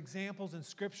 There's examples in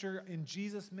Scripture in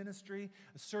Jesus' ministry,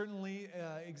 certainly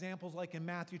examples like in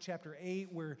Matthew chapter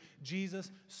 8, where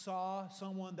Jesus saw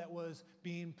someone that was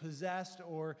being possessed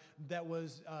or that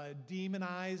was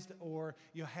demonized or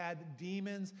had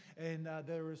demons, and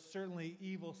there was certainly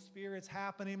evil spirits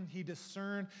happening. He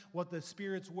discerned what the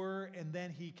spirits were, and then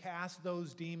he cast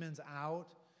those demons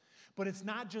out. But it's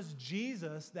not just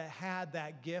Jesus that had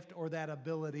that gift or that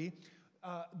ability.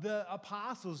 The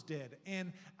apostles did.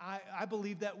 And I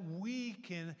believe that we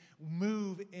can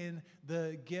move in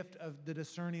the gift of the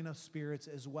discerning of spirits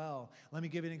as well. Let me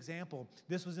give you an example.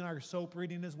 This was in our soap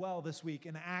reading as well this week.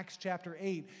 In Acts chapter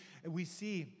 8, we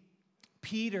see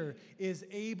Peter is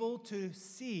able to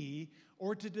see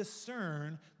or to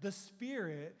discern the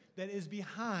spirit that is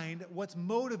behind what's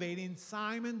motivating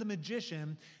Simon the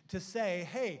magician to say,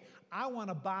 hey, I want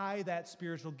to buy that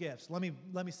spiritual gifts. Let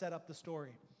me set up the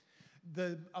story.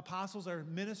 The apostles are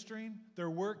ministering, they're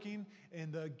working,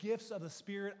 and the gifts of the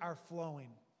Spirit are flowing.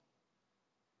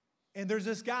 And there's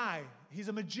this guy, he's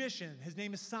a magician. His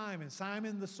name is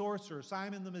Simon the sorcerer,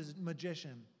 Simon the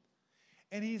magician.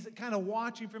 And he's kind of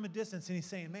watching from a distance, and he's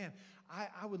saying, man,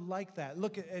 I would like that.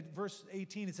 Look at verse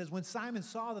 18. It says, when Simon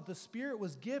saw that the Spirit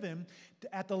was given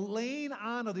at the laying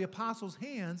on of the apostles'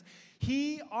 hands,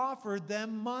 he offered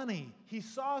them money. He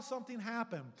saw something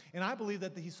happen. And I believe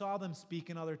that he saw them speak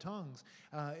in other tongues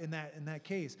in that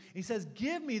case. He says,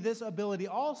 give me this ability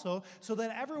also, so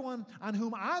that everyone on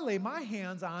whom I lay my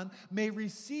hands on may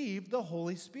receive the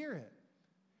Holy Spirit.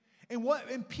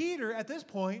 And Peter, at this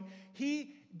point,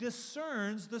 he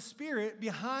discerns the spirit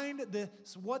behind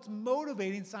what's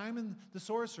motivating Simon the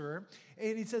sorcerer.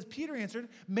 And he says, Peter answered,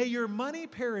 may your money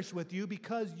perish with you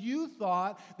because you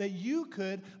thought that you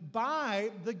could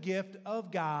buy the gift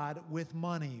of God with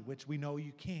money, which we know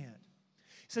you can't.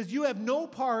 He says, you have no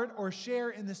part or share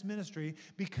in this ministry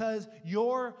because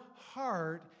your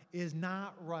heart is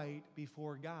not right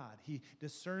before God. He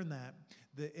discerned that.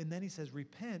 And then he says,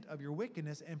 repent of your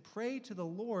wickedness and pray to the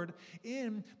Lord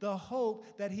in the hope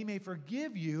that he may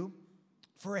forgive you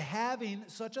for having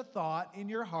such a thought in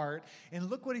your heart. And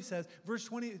look what he says, verse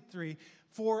 23,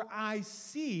 for I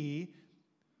see,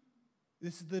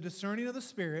 this is the discerning of the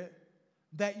Spirit,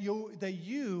 that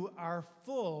you are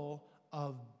full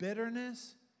of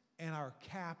bitterness and are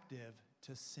captive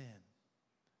to sin.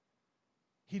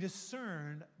 He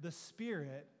discerned the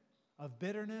spirit of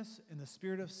bitterness and the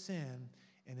spirit of sin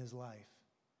in his life.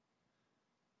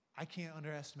 I can't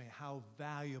underestimate how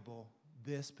valuable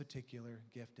this particular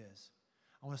gift is.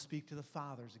 I want to speak to the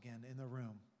fathers again in the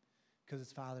room because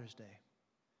it's Father's Day.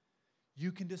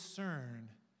 You can discern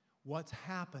what's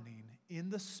happening in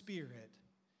the spirit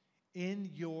in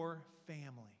your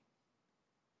family.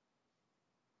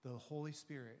 The Holy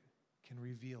Spirit can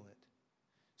reveal it.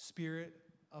 Spirit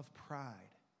of pride.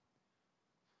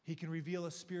 He can reveal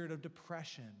a spirit of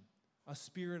depression, a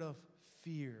spirit of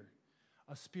fear,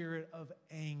 a spirit of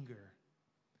anger,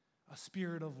 a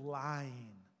spirit of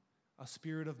lying, a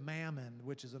spirit of mammon,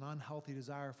 which is an unhealthy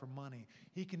desire for money.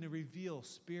 He can reveal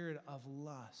spirit of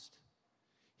lust.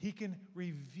 He can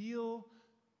reveal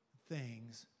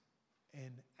things,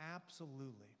 and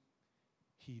absolutely,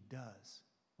 he does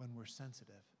when we're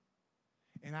sensitive.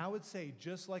 And I would say,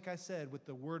 just like I said with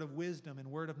the word of wisdom and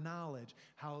word of knowledge,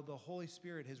 how the Holy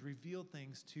Spirit has revealed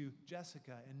things to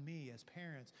Jessica and me as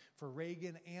parents, for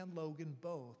Reagan and Logan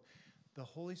both, the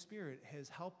Holy Spirit has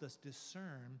helped us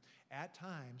discern at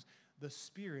times the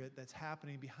spirit that's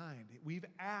happening behind. We've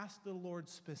asked the Lord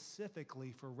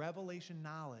specifically for revelation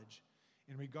knowledge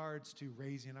in regards to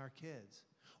raising our kids.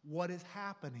 What is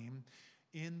happening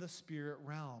in the spirit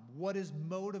realm? What is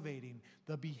motivating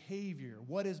the behavior?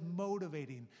 What is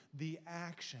motivating the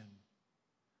action?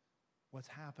 What's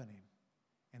happening?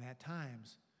 And at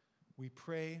times, we've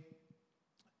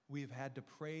had to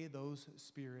pray those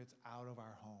spirits out of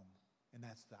our home. And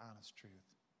that's the honest truth.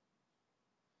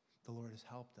 The Lord has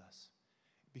helped us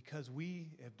because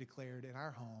we have declared in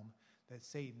our home that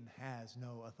Satan has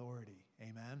no authority.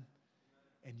 Amen?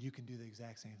 And you can do the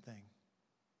exact same thing.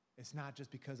 It's not just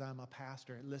because I'm a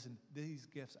pastor. Listen, these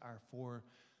gifts are for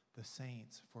the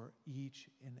saints, for each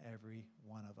and every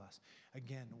one of us.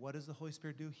 Again, what does the Holy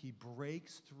Spirit do? He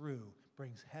breaks through,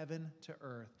 brings heaven to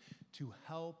earth to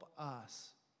help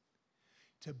us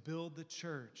to build the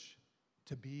church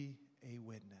to be a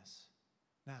witness.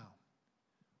 Now,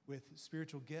 with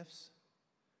spiritual gifts,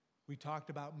 we talked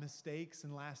about mistakes,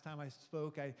 and last time I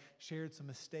spoke, I shared some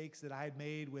mistakes that I had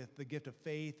made with the gift of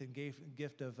faith and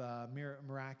gift of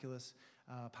miraculous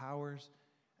powers.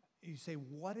 You say,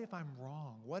 what if I'm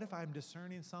wrong? What if I'm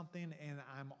discerning something and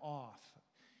I'm off?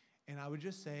 And I would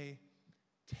just say,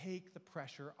 take the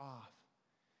pressure off.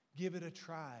 Give it a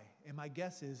try. And my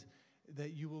guess is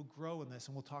that you will grow in this,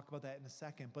 and we'll talk about that in a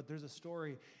second. But there's a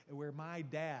story where my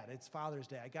dad, it's Father's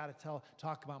Day. I got to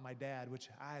talk about my dad, which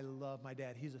I love my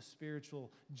dad. He's a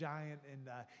spiritual giant, and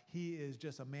he is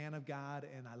just a man of God,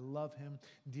 and I love him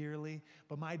dearly.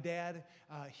 But my dad,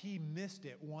 he missed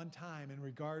it one time in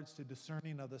regards to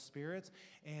discerning of the spirits,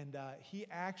 and he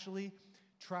actually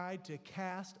tried to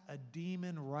cast a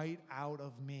demon right out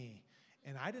of me.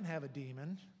 And I didn't have a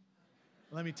demon.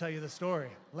 Let me tell you the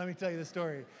story.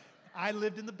 I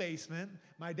lived in the basement.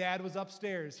 My dad was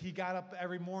upstairs. He got up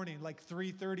every morning, like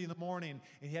 3:30 in the morning,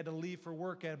 and he had to leave for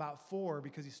work at about 4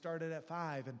 because he started at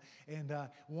 5. And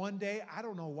one day, I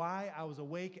don't know why, I was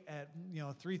awake at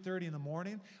 3:30 in the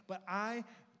morning, but I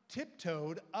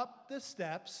tiptoed up the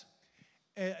steps.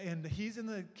 And he's in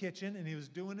the kitchen, and he was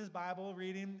doing his Bible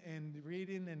reading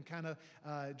and kind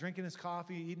of drinking his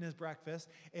coffee, eating his breakfast.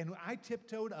 And I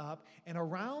tiptoed up, and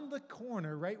around the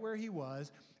corner, right where he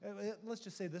was, let's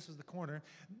just say this was the corner,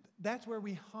 that's where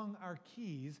we hung our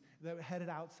keys that headed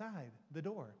outside the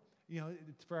door,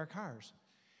 for our cars.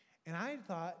 And I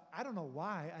thought, I don't know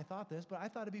why I thought this, but I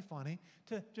thought it'd be funny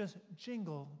to just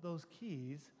jingle those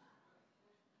keys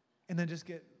and then just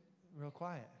get real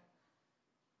quiet.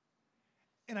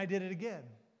 And I did it again.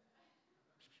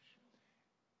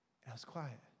 And I was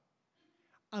quiet.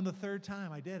 On the third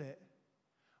time I did it,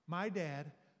 my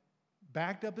dad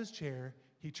backed up his chair,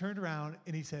 he turned around,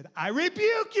 and he said, "I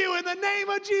rebuke you in the name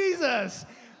of Jesus."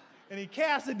 And he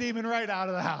cast the demon right out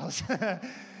of the house.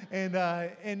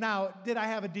 And now, did I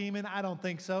have a demon? I don't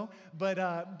think so.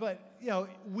 But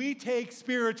we take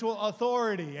spiritual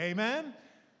authority. Amen?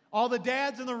 All the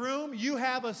dads in the room, you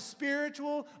have a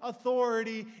spiritual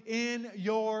authority in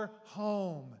your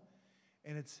home.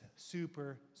 And it's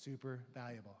super, super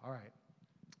valuable. All right,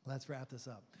 let's wrap this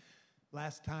up.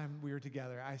 Last time we were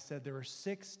together, I said there were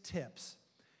 6 tips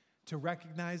to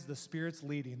recognize the Spirit's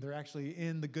leading. They're actually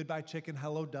in the Goodbye Chicken,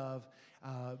 Hello Dove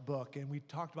book. And we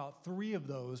talked about 3 of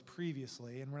those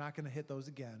previously, and we're not going to hit those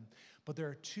again. But there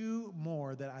are 2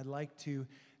 more that I'd like to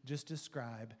just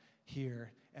describe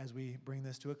here as we bring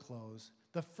this to a close.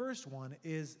 The first one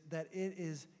is that it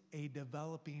is a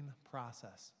developing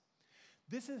process.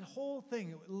 This is whole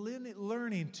thing,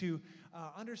 learning to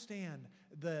understand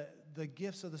the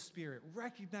gifts of the Spirit,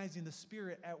 recognizing the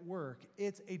Spirit at work.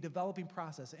 It's a developing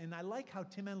process. And I like how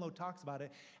Tim Enlow talks about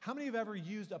it. How many have ever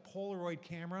used a Polaroid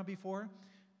camera before?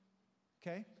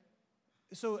 Okay.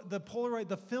 So the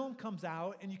film comes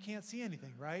out and you can't see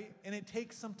anything, right? And it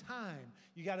takes some time.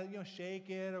 You got to, shake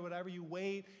it or whatever. You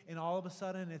wait, and all of a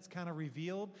sudden it's kind of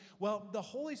revealed. Well, the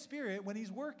Holy Spirit, when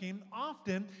He's working,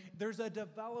 often there's a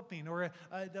developing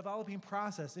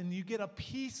process, and you get a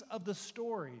piece of the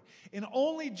story. And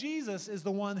only Jesus is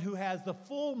the one who has the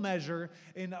full measure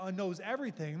and knows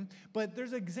everything. But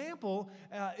there's an example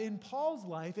in Paul's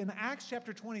life in Acts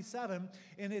chapter 27,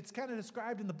 and it's kind of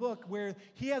described in the book, where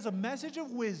he has a message of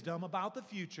wisdom about the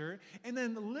future, and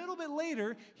then a little bit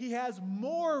later he has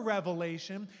more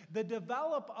revelation, the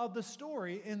develop of the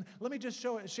story. And let me just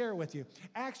share it with you.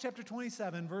 Acts chapter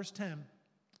 27 verse 10.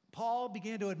 Paul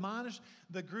began to admonish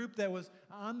the group that was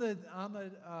on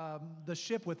the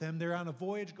ship with him. They're on a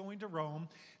voyage going to Rome.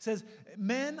 It says,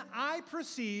 "Men, I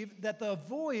perceive that the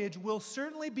voyage will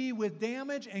certainly be with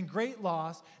damage and great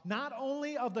loss, not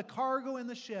only of the cargo in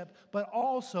the ship, but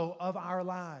also of our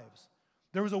lives."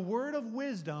 There was a word of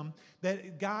wisdom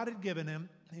that God had given him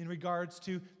in regards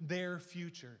to their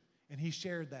future, and he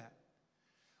shared that.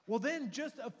 Well, then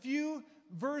just a few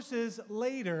verses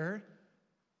later,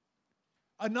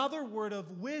 another word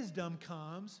of wisdom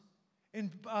comes,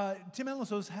 and Tim Enlow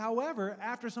says, however,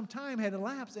 after some time had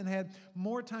elapsed and had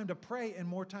more time to pray and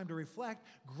more time to reflect,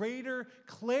 greater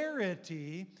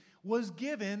clarity was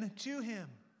given to him.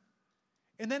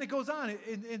 And then it goes on,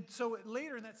 and so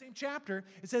later in that same chapter,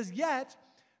 it says, "Yet,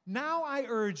 now I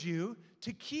urge you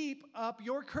to keep up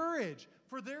your courage,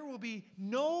 for there will be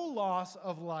no loss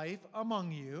of life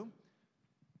among you."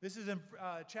 This is in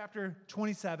chapter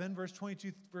 27, verse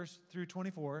 22 through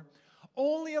 24.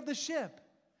 "Only of the ship.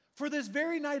 For this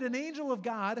very night, an angel of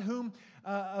God,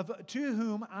 to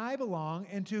whom I belong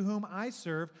and to whom I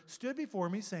serve, stood before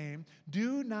me, saying,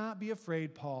 do not be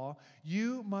afraid, Paul.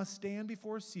 You must stand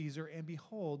before Caesar, and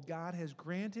behold, God has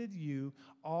granted you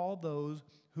all those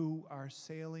who are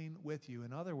sailing with you.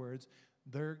 In other words,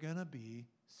 they're going to be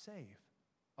safe.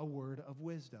 A word of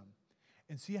wisdom.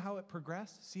 And see how it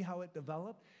progressed? See how it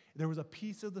developed? There was a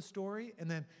piece of the story, and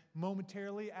then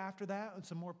momentarily after that,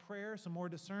 some more prayer, some more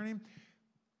discerning,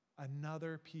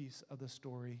 another piece of the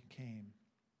story came.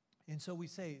 And so we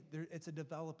say it's a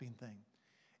developing thing.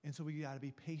 And so we got to be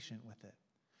patient with it.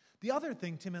 The other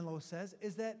thing Tim and Lois says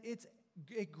is that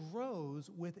it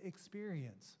grows with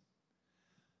experience.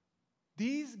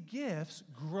 These gifts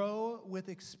grow with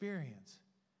experience.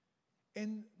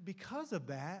 And because of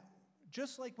that,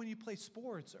 just like when you play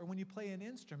sports or when you play an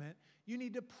instrument, you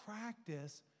need to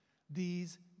practice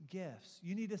these gifts.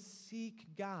 You need to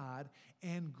seek God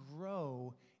and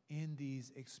grow in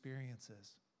these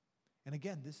experiences. And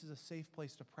again, this is a safe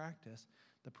place to practice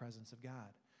the presence of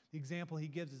God. The example he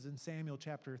gives is in Samuel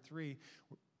chapter 3,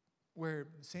 where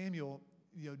Samuel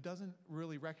doesn't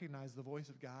really recognize the voice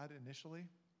of God initially,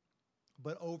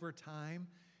 but over time,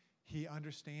 he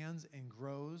understands and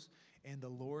grows, and the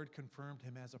Lord confirmed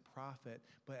him as a prophet.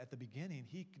 But at the beginning,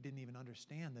 he didn't even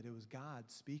understand that it was God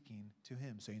speaking to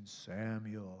him, saying,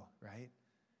 Samuel, right?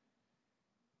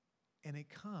 And it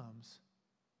comes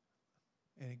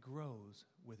and it grows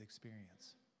with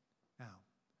experience. Now,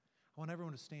 I want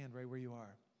everyone to stand right where you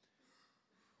are.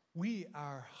 We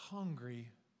are hungry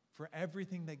for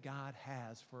everything that God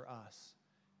has for us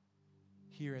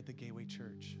here at the Gateway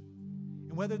Church.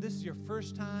 And whether this is your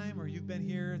first time or you've been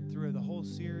here through the whole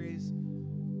series,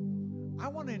 I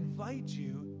want to invite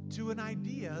you to an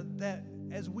idea that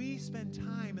as we spend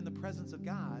time in the presence of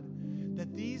God,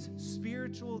 that these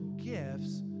spiritual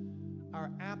gifts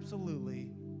are absolutely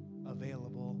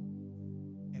available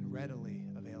and readily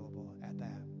available at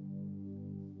that.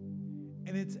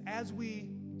 And it's as we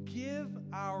give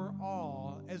our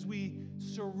all, as we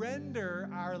surrender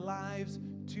our lives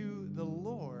to the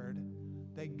Lord,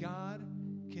 that God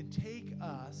can take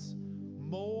us,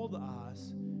 mold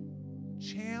us,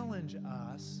 challenge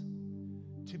us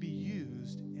to be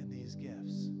used in these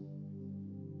gifts.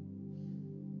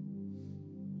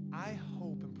 I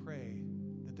hope and pray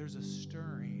that there's a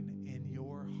stirring in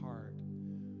your heart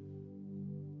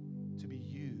to be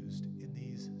used in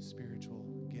these spiritual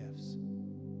gifts.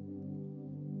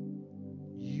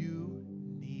 You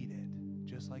need it,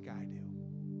 just like I do.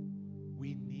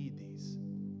 We need these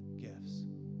gifts.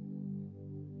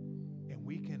 And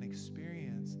we can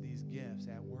experience these gifts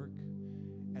at work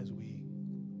as we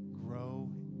grow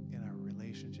in our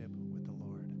relationship with the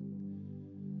Lord.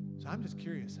 So I'm just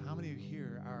curious, how many of you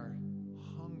here are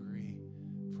hungry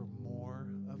for more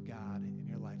of God in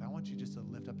your life? I want you just to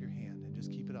lift up your hand and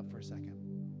just keep it up for a second.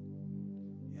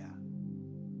 Yeah.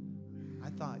 I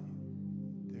thought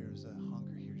there's a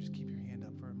hunger here. Just keep your hand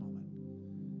up for a moment.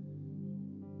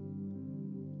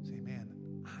 Say, man,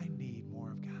 I need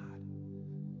more of God.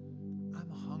 I'm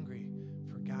hungry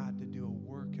for God to do a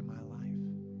work in my life.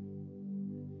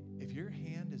 If your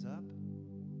hand is up,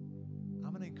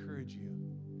 I'm going to encourage you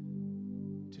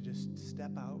to just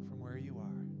step out from where you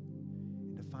are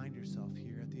and to find yourself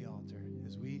here at the altar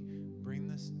as we bring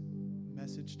this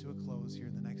message to a close here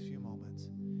in the next few moments,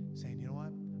 saying, you know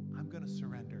what? I'm going to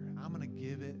surrender. I'm going to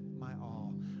give it my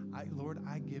all. Lord,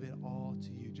 I give it all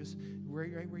to you. Just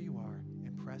right where you are,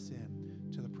 and press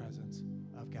in to the presence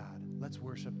of God. Let's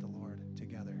worship the Lord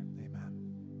together. Amen.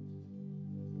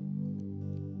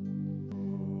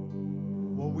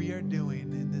 What we are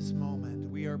doing in this moment,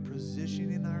 we are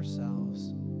positioning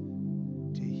ourselves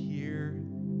to hear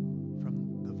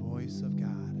from the voice of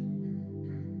God.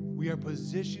 We are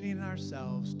positioning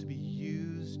ourselves to be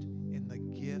used in the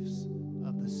gifts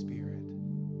of the Spirit.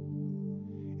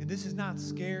 And this is not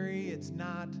scary. It's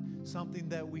not something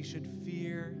that we should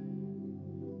fear.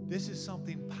 This is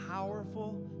something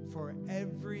powerful for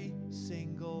every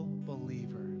single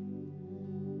believer.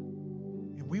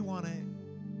 And we want to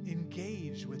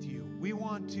engage with you. We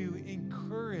want to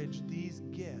encourage these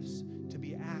gifts to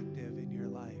be active in your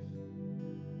life.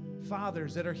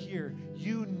 Fathers that are here,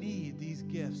 you need these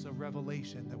gifts of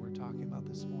revelation that we're talking about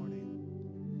this morning.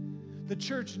 The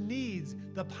church needs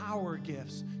the power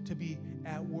gifts to be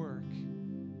at work.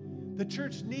 The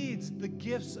church needs the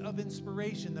gifts of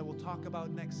inspiration that we'll talk about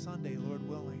next Sunday, Lord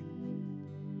willing.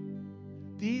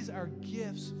 These are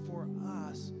gifts for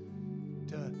us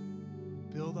to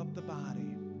build up the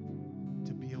body,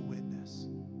 to be a witness,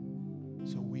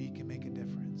 so we can make a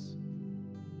difference.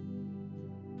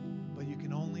 But you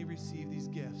can only receive these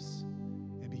gifts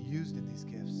and be used in these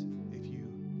gifts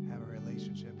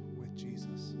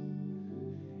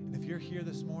here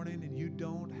this morning and you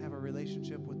don't have a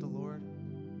relationship with the Lord,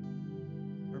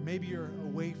 or maybe you're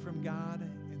away from God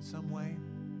in some way,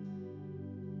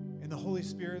 and the Holy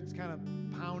Spirit's kind of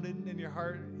pounding in your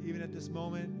heart even at this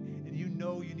moment, and you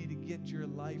know you need to get your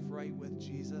life right with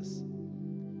Jesus,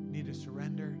 you need to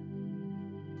surrender,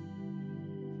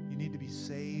 you need to be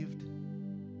saved,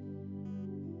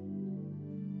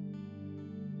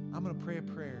 I'm going to pray a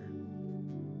prayer,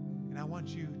 and I want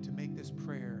you to make this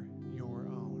prayer your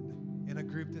own. In a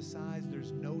group this size,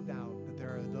 there's no doubt that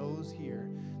there are those here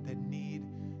that need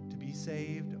to be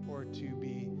saved or to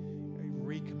be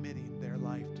recommitting their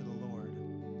life to the Lord.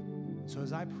 So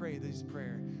as I pray this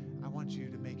prayer, I want you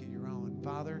to make it your own.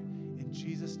 Father, in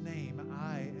Jesus' name,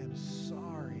 I am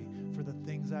sorry for the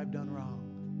things I've done wrong.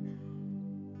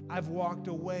 I've walked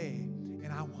away,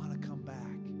 and I want to come back.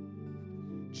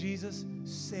 Jesus,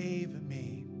 save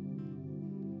me.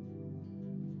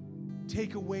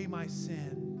 Take away my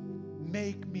sin.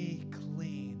 Make me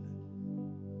clean.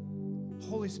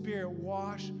 Holy Spirit,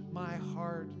 wash my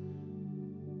heart.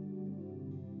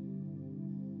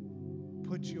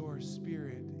 Put your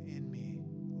Spirit in me,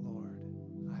 Lord,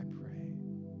 I pray.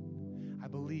 I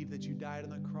believe that you died on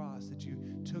the cross, that you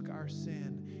took our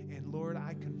sin, and Lord,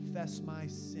 I confess my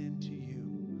sin to you.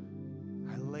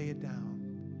 I lay it down.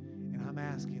 And I'm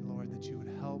asking, Lord, that you would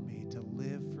help me to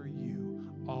live for you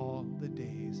all the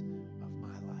days of my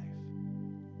life.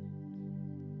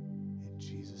 In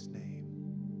Jesus' name,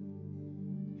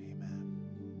 amen.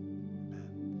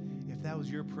 Amen. If that was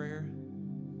your prayer,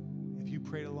 if you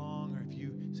prayed along, or if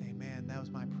you say, man, that was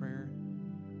my prayer,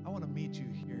 I want to meet you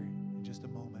here in just a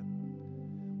moment.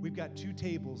 We've got 2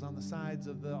 tables on the sides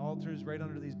of the altars right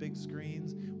under these big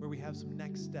screens where we have some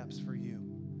next steps for you.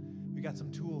 We got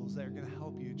some tools that are going to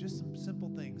help you, just some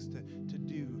simple things to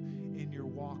do in your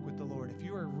walk with the Lord. If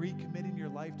you are recommitting your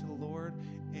life to the Lord,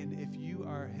 and if you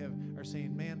are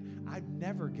saying, man, I've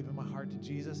never given my heart to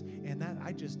Jesus, and that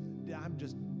I'm just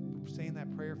saying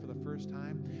that prayer for the first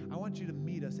time, I want you to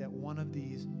meet us at one of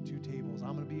these 2 tables.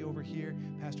 I'm going to be over here.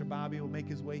 Pastor Bobby will make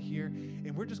his way here,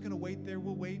 and we're just going to wait there.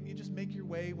 We'll wait. You just make your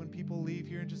way when people leave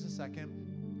here in just a second,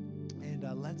 and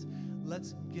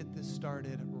let's get this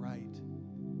started right.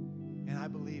 And I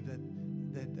believe that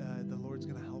the Lord's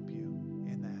going to help you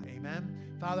in that. Amen.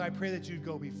 Father, I pray that you'd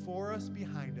go before us,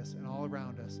 behind us, and all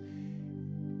around us.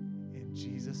 In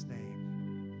Jesus'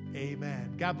 name,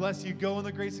 amen. God bless you. Go in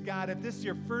the grace of God. If this is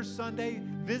your first Sunday,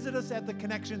 visit us at the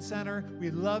Connection Center.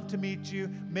 We'd love to meet you.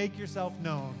 Make yourself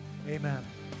known. Amen.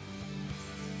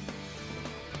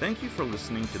 Thank you for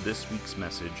listening to this week's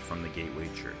message from the Gateway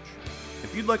Church.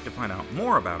 If you'd like to find out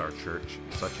more about our church,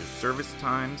 such as service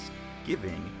times,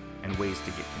 giving, and ways to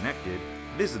get connected,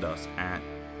 visit us at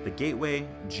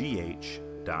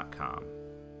thegatewaygh.com.